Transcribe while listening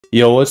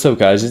Yo, what's up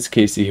guys, it's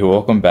Casey here,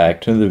 welcome back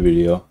to the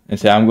video, and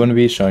today I'm going to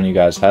be showing you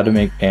guys how to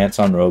make pants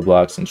on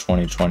Roblox in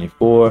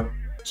 2024.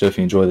 So if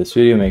you enjoy this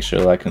video, make sure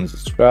to like and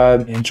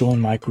subscribe and join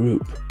my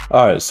group.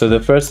 Alright, so the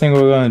first thing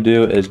we're going to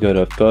do is go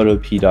to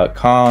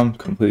photop.com,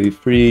 completely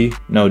free,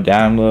 no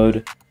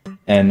download,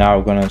 and now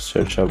we're going to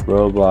search up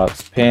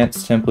Roblox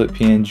pants template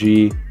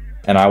PNG,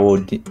 and I will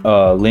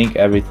link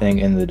everything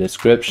in the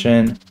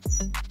description.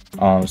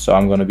 So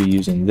I'm going to be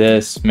using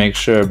this. Make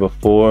sure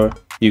before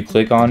you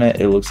click on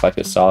it, it looks like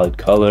a solid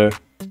color,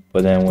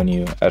 but then when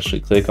you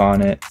actually click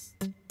on it,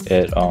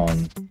 it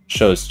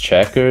shows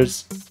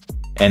checkers.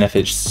 And if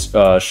it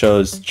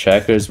shows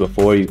checkers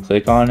before you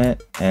click on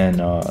it, and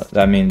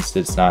that means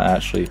it's not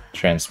actually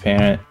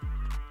transparent.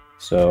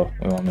 So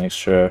we want to make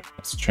sure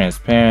it's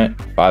transparent.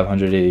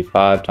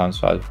 585 times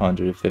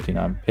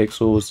 559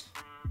 pixels.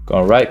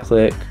 Go right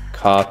click,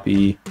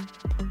 copy,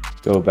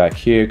 go back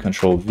here,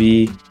 Control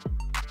V.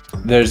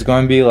 There's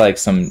going to be like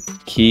some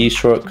key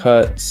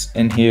shortcuts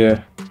in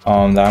here that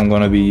I'm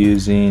going to be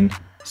using.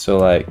 So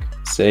like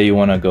say you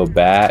want to go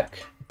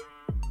back,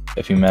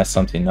 if you mess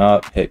something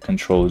up, hit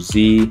Control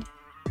Z,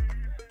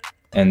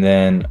 and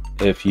then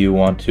if you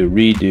want to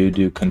redo,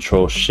 do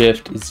Control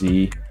Shift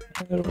Z,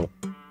 and it'll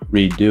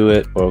redo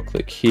it. Or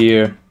click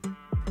here,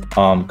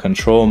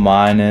 Control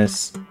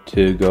minus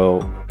to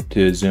go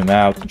to zoom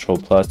out, Control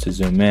plus to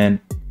zoom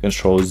in,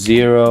 Control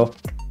 0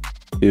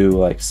 to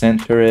like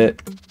center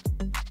it.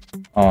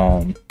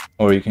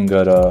 Or you can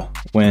go to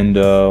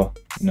window,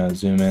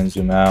 zoom in,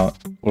 zoom out.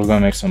 We're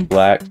gonna make some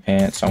black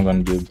pants, so I'm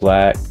gonna do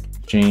black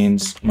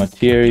jeans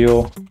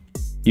material.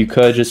 You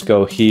could just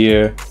go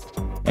here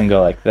and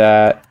go like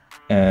that,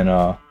 and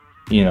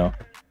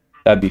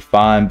that'd be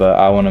fine, but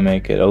I want to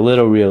make it a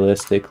little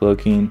realistic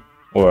looking,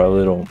 or a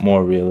little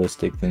more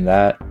realistic than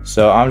that.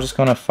 So I'm just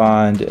gonna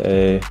find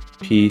a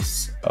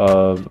piece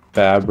of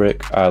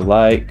fabric I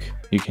like.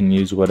 You can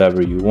use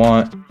whatever you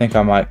want. I think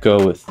I might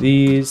go with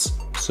these.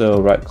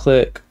 So right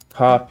click,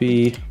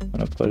 copy, I'm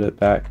gonna put it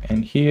back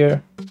in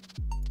here.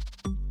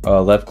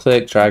 Left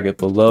click, drag it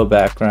below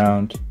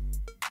background.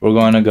 We're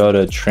going to go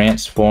to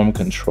transform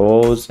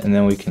controls, and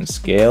then we can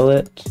scale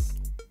it.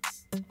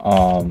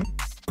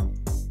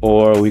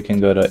 Or we can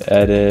go to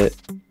edit,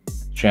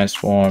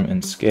 transform,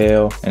 and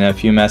scale. And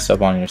if you mess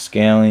up on your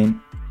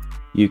scaling,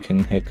 you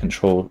can hit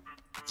Control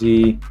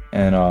Z.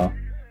 And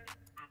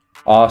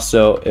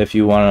also, if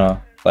you want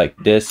to like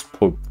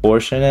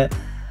disproportion it,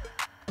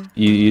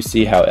 you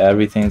see how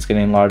everything's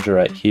getting larger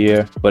right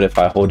here, but if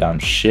I hold down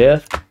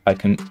Shift, I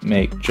can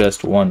make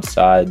just one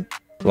side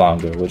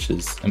longer, which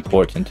is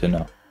important to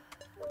know.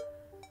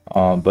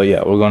 But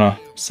yeah, we're gonna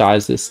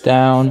size this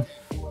down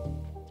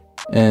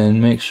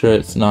and make sure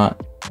it's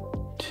not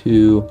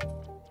too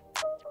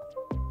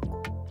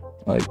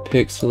like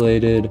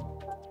pixelated.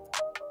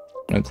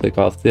 I'm gonna click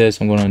off this,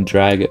 I'm gonna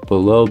drag it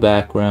below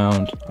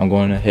background. I'm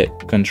going to hit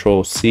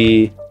Control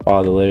C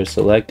while the layer is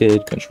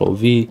selected, Control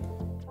V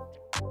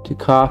to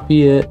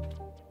copy it.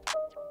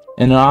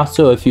 And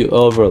also if you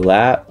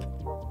overlap,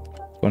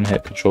 I'm going to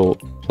hit Control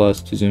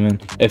plus to zoom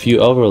in. If you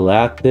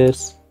overlap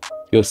this,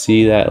 you'll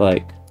see that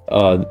like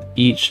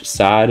each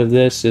side of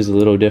this is a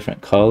little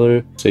different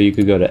color. So you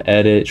could go to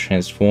edit,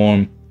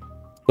 transform,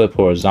 flip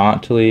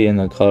horizontally, and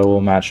the color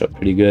will match up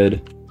pretty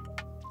good.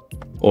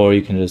 Or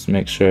you can just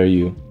make sure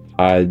you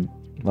hide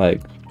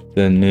like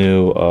the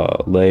new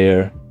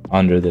layer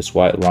under this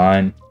white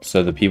line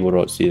so the people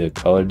don't see the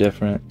color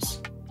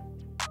difference.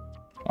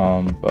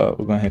 But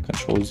we're gonna hit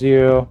Control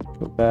 0,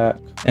 go back,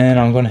 and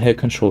I'm gonna hit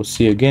Control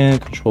C again,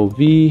 Control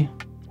V,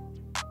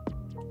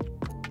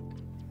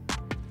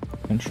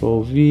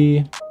 Control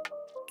V.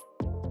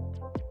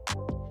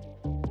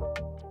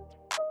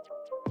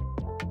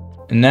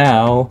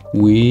 Now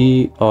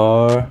we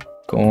are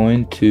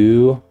going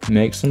to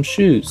make some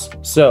shoes.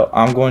 So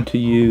I'm going to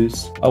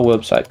use a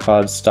website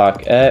called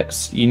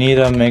StockX. You need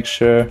to make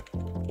sure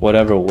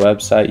whatever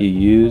website you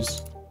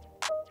use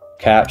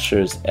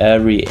captures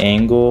every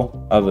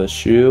angle of a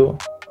shoe,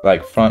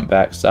 like front,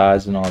 back,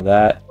 sides, and all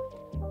that.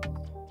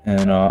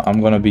 And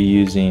I'm going to be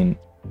using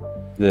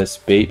this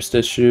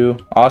Bapesta shoe.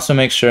 Also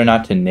make sure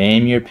not to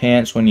name your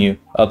pants when you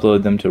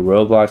upload them to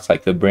Roblox,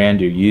 like the brand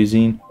you're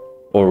using,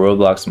 or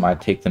Roblox might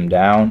take them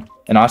down.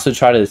 And also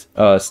try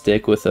to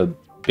stick with a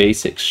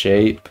basic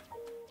shape,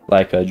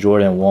 like a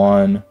Jordan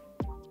 1,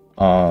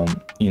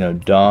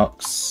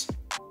 Dunks,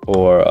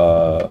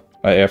 or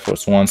Air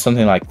Force 1,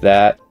 something like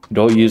that.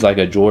 Don't use like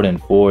a Jordan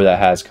 4 that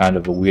has kind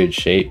of a weird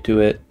shape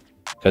to it,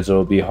 because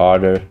it'll be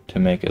harder to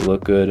make it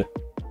look good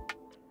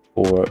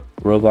for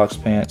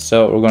Roblox pants.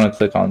 So we're going to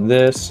click on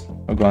this.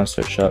 We're going to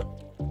search up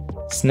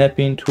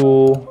snipping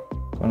tool.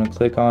 Going to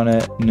click on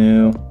it,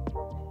 new.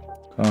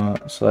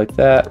 Select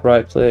that,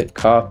 right click,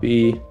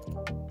 copy,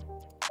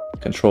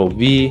 Control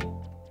V,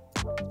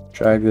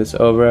 drag this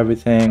over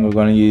everything. We're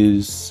going to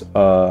use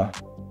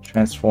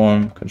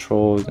transform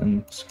controls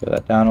and scale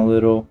that down a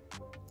little.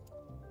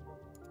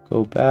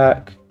 Go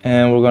back,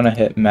 and we're going to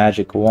hit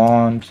magic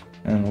wand,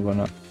 and we're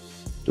going to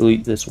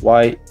delete this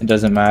white. It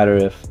doesn't matter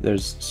if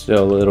there's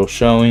still a little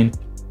showing.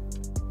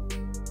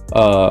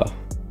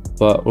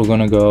 but we're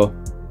gonna go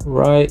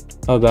right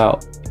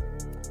about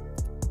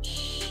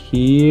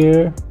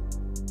here,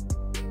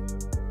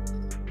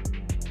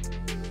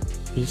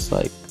 just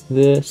like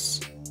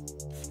this.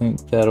 I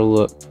think that'll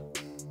look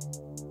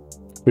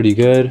pretty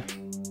good.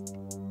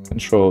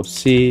 Control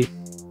C,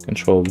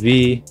 Control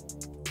V.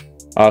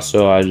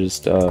 Also, I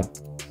just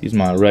use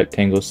my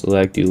rectangle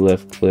select, you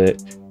left click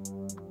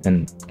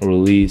and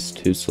release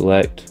to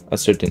select a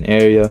certain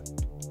area,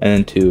 and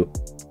then to,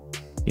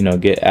 you know,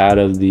 get out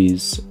of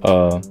these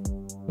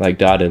like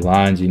dotted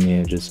lines, you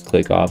need to just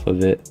click off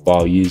of it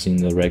while using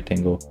the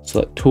rectangle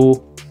select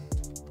tool.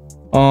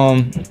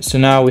 So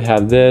now we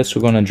have this.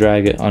 We're going to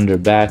drag it under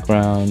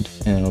background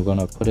and we're going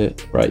to put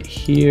it right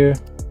here.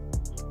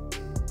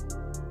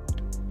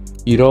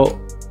 You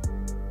don't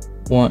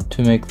want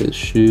to make the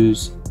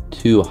shoes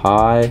too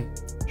high.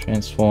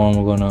 Transform,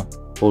 we're going to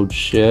hold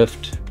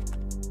shift,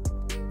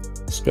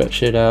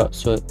 stretch it out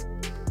so it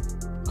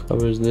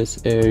covers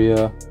this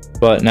area.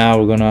 But now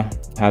we're gonna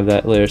have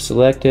that layer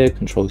selected,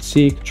 Control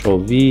C, Control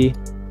V.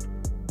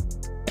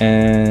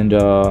 And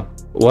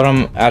what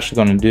I'm actually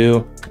gonna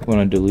do, I'm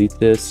gonna delete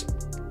this.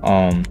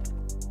 But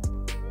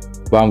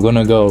I'm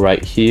gonna go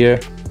right here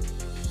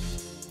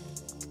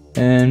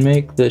and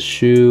make the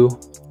shoe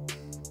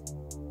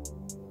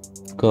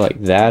go like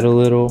that a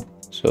little,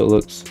 so it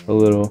looks a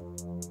little,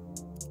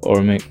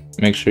 or make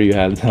sure you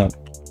have the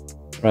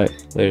right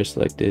layer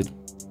selected.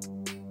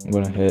 I'm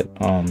gonna hit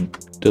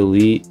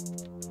delete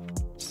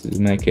to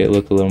make it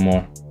look a little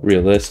more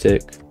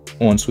realistic.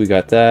 Once we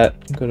got that,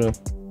 I'm gonna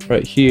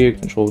right here,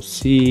 Control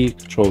C,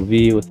 Control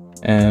V,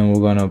 and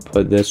we're gonna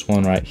put this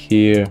one right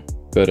here.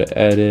 Go to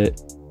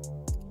edit,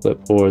 flip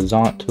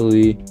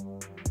horizontally.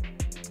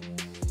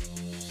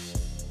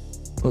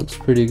 Looks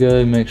pretty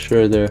good. Make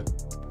sure they're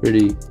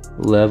pretty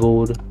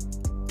leveled.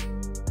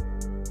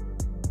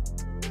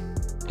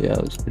 Yeah,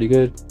 looks pretty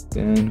good.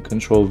 Then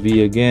Control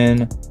V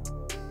again.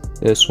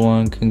 This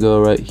one can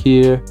go right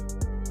here.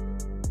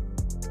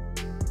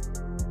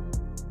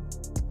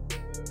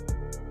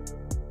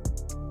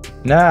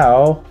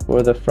 Now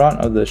for the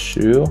front of the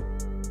shoe,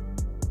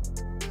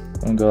 I'm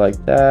gonna go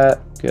like that.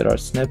 Get our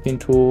snipping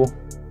tool.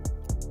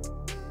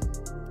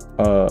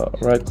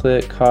 Right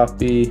click,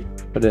 copy,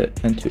 put it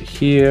into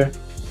here.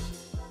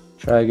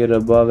 Drag it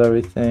above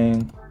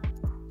everything.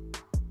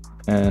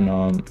 And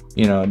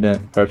you know, it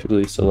didn't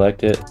perfectly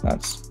select it.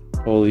 That's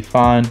totally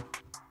fine,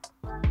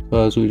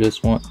 because we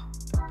just want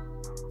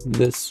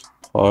this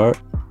part.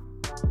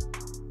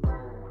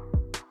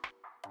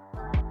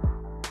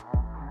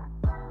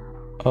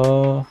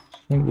 I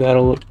think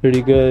that'll look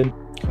pretty good.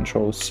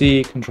 Control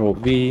C, Control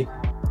V.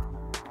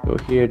 Go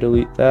here,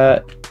 delete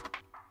that.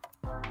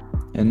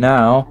 And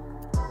now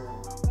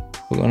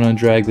we're gonna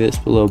drag this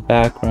below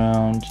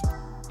background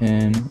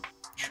and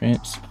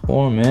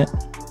transform it.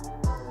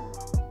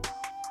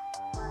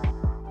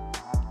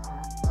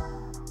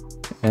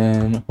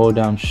 And hold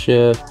down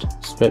shift,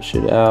 stretch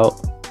it out.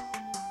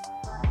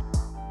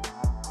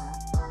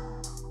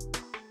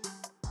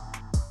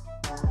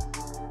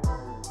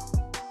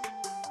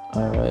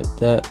 Alright,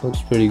 that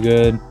looks pretty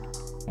good.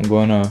 I'm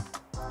gonna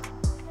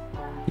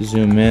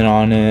zoom in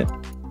on it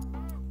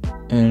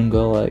and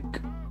go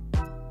like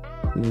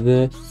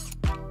this.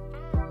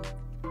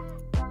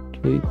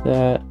 Delete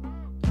that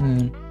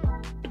and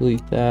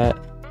delete that.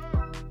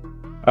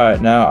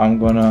 Alright, now I'm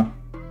gonna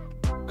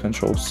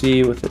Control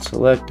C with it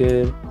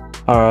selected.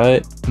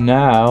 Alright,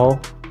 now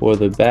for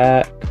the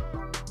back,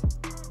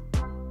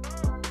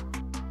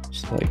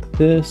 just like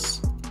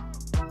this.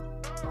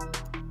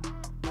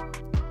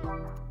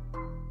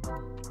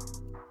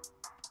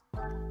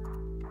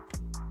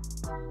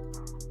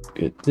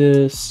 Get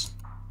this,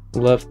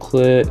 left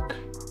click,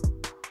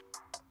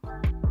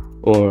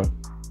 or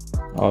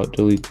I'll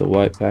delete the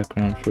white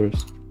background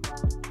first.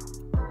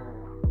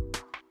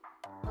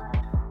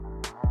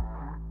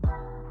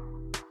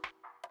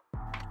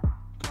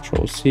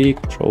 Control C,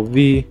 Control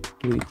V,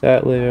 delete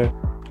that layer.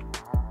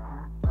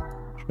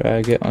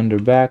 Drag it under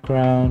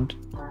background.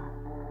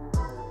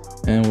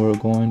 And we're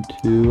going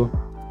to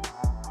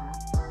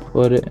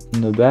put it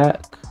in the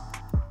back.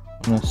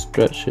 I'm gonna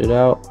stretch it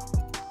out.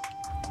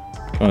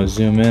 I'm gonna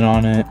zoom in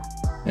on it.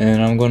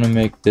 And I'm gonna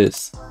make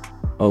this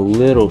a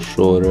little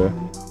shorter.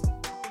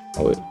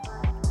 Oh wait,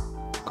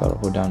 gotta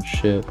hold down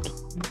shift.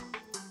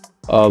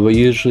 But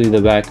usually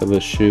the back of a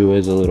shoe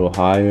is a little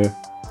higher.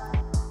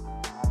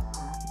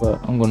 But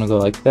I'm gonna go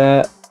like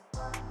that.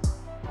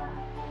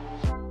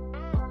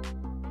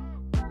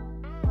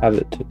 Have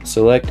it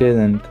selected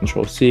and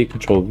Control C,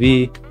 Control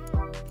V.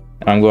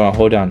 And I'm gonna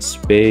hold down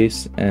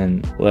space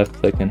and left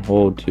click and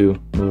hold to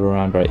move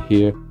around right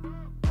here.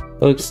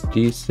 Looks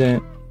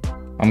decent.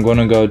 I'm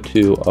gonna go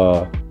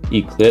to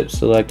Eclipse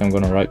select. I'm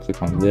gonna right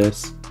click on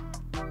this.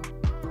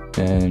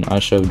 And I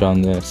should have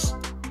done this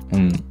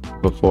and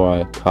before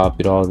I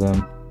copied all of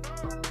them.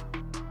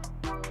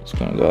 It's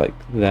gonna go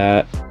like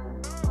that.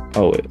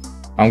 Oh wait,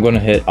 I'm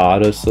gonna hit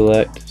auto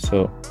select,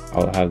 so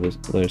I'll have this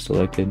layer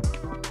selected.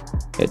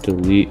 Hit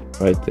delete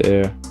right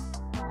there.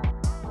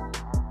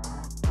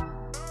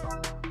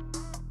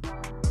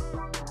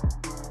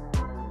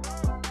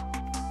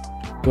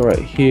 go right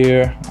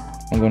here.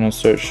 I'm gonna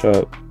search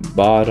up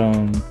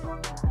bottom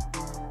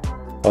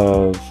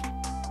of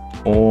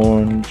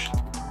orange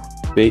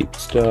vape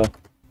stuff.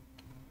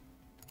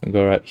 And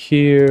go right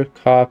here,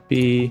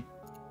 copy.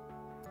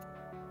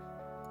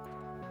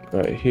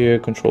 Right here,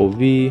 Control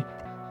V.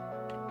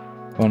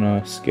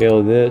 Gonna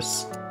scale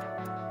this.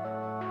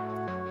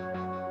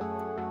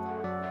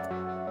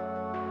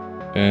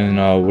 And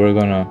we're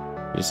gonna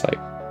just like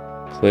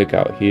click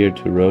out here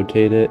to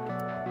rotate it.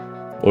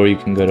 Or you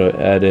can go to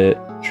edit,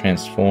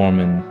 transform,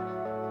 and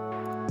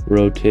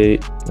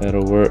rotate.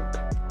 That'll work.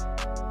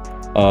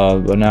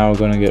 But now we're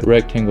gonna get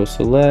rectangle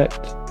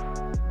select.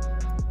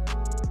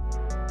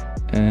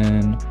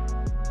 And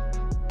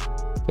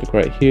click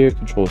right here,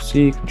 Control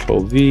C,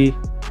 Control V.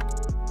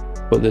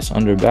 Put this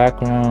under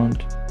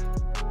background.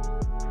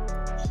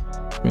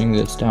 Bring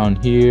this down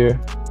here.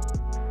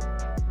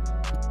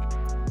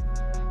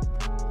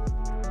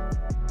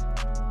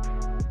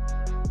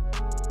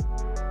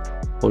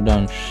 Hold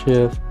down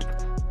Shift.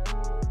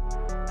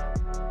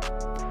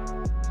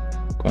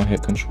 Go ahead,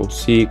 hit Control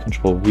C,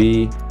 Control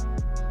V.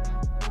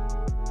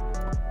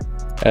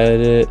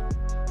 Edit.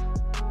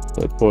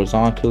 Click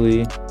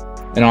horizontally.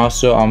 And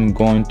also, I'm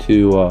going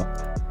to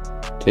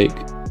take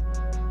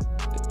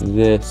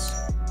this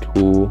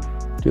tool,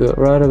 do it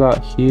right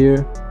about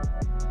here.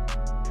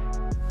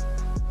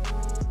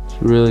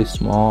 It's really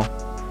small.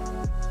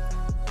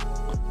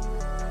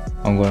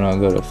 I'm gonna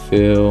go to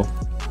fill,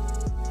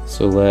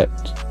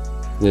 select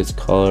this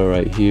color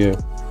right here.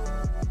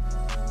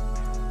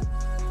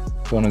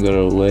 I'm gonna go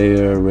to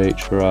layer,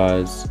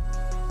 rasterize,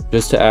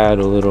 just to add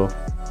a little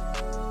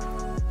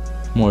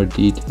more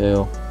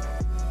detail.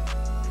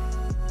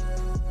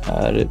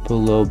 Add it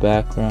below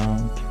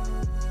background.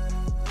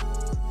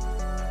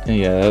 And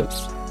yeah,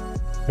 that's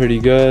pretty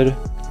good.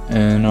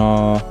 And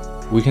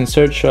we can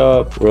search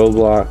up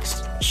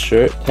Roblox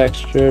shirt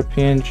texture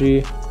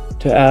PNG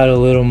to add a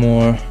little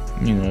more,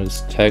 you know,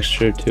 just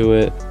texture to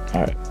it.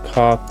 Alright,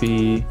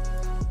 copy.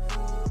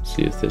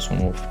 See if this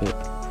one will fit.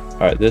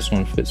 Alright, this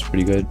one fits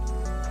pretty good.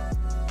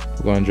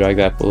 We're going to drag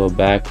that below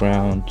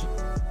background.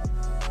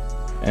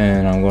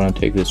 And I'm going to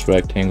take this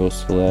rectangle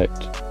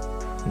select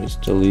and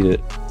just delete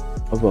it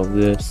above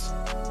this.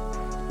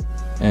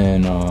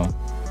 And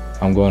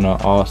I'm going to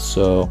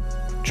also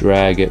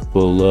drag it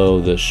below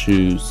the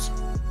shoes.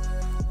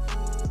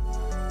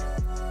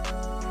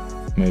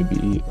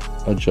 Maybe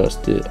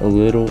adjust it a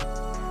little.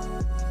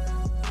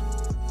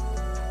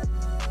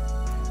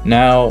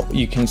 Now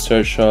you can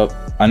search up,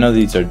 I know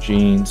these are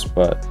jeans,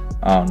 but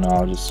I don't know,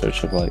 I'll just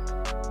search up like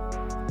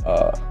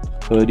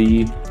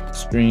hoodie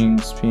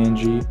strings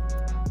PNG.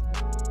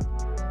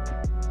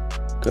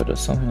 Go to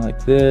something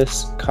like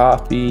this,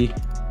 copy,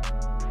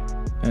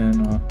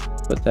 and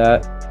put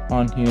that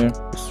on here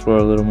just for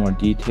a little more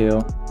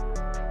detail.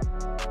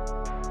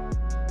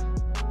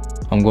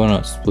 I'm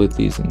gonna split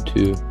these in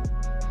two.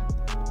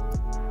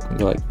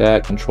 Go like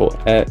that, Control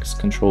X,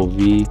 Control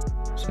V.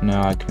 So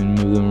now I can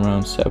move them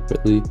around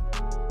separately.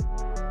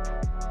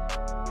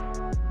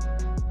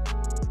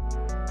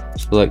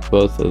 Select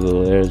both of the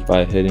layers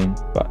by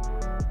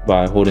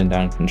holding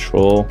down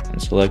Control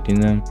and selecting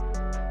them.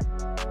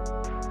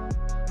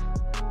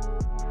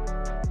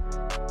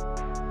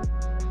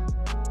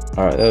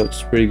 Alright, that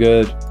looks pretty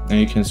good. And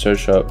you can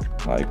search up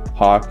like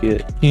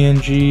pocket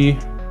PNG.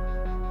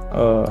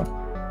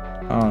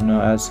 I don't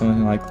know, add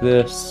something like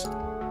this.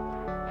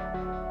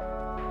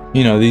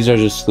 You know, these are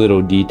just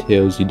little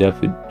details. You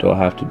definitely don't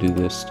have to do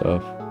this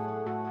stuff.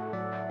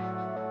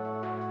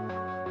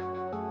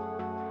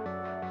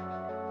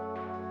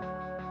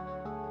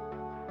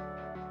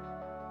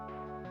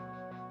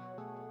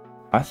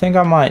 I think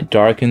I might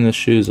darken the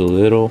shoes a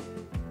little.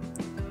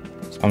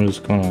 So I'm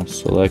just gonna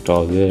select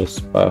all this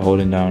by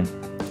holding down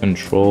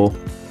Control.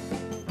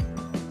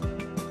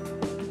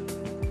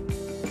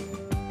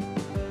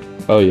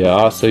 Oh yeah,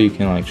 also you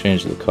can like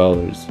change the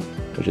colors,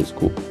 which is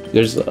cool.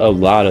 There's a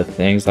lot of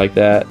things like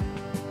that,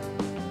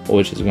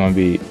 which is going to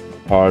be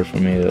hard for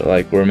me to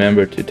like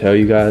remember to tell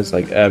you guys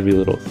like every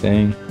little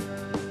thing.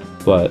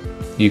 But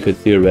you could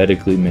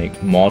theoretically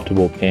make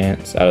multiple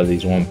pants out of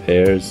these one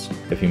pairs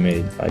if you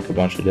made like a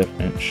bunch of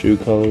different shoe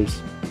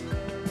colors.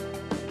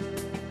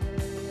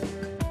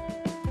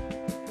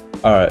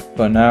 Alright,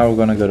 but now we're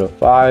going to go to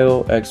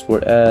File,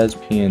 Export As,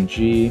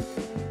 PNG.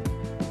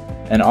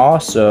 And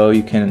also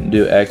you can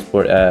do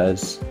export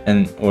as,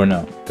 or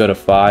no, go to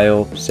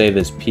File, save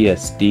as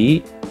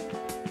PSD,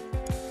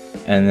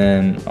 and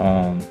then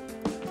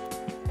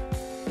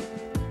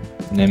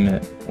name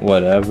it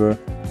whatever,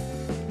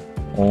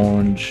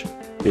 orange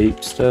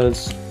vape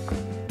studs.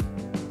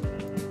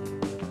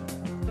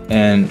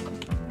 And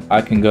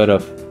I can go to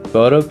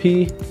Photo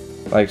P,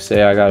 like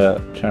say I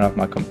gotta turn off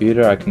my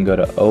computer, I can go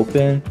to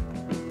Open,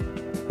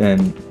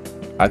 then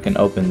I can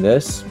open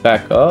this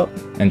back up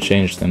and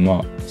change them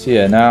up. So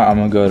yeah, now I'm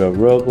gonna go to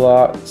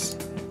Roblox.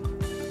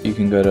 You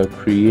can go to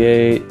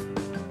Create,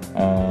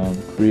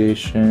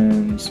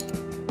 Creations,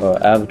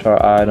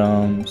 Avatar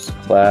Items,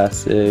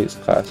 Classics,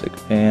 Classic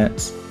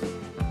Pants.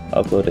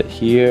 Upload it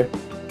here,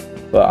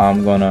 but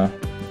I'm gonna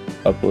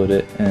upload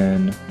it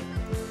in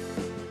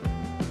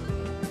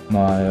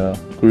my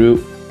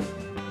group,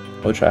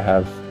 which I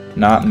have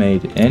not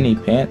made any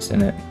pants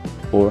in it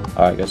for.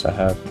 I guess I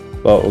have,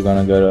 but we're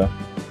gonna go to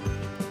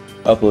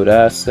upload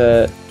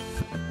asset,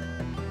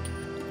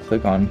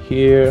 click on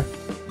here,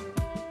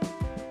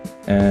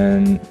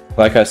 and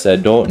like I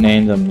said, don't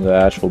name them the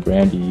actual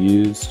brand you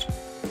used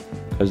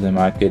because they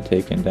might get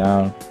taken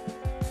down.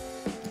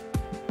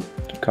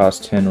 It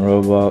costs 10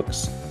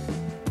 Robux.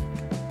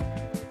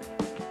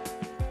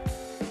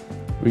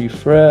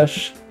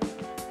 Refresh,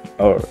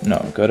 or no,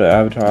 go to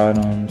avatar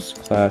items,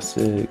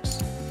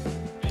 classics,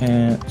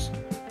 pants,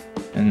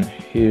 and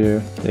here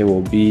they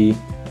will be,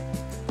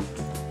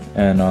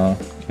 and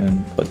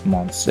can put them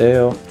on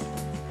sale.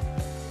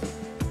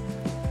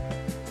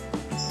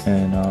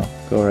 And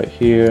go right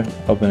here,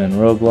 open in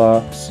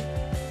Roblox,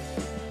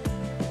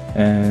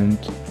 and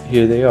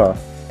here they are.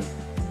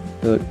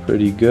 They look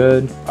pretty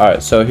good.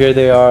 Alright, so here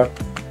they are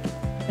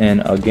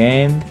in a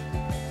game.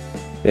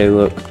 They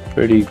look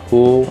pretty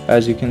cool,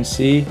 as you can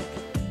see.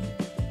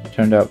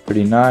 Turned out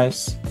pretty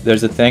nice.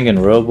 There's a thing in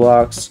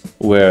Roblox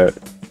where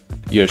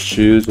your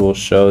shoes will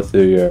show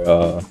through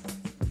your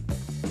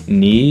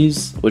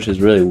knees, which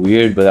is really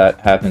weird, but that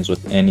happens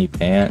with any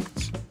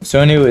pants. So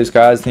anyways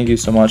guys, thank you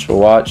so much for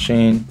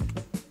watching.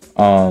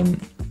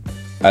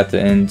 At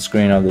the end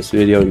screen of this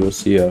video you'll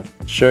see a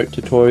shirt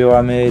tutorial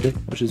I made,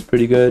 which is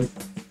pretty good.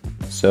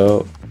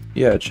 So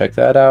yeah, check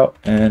that out,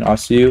 and I'll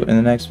see you in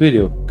the next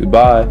video.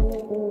 Goodbye.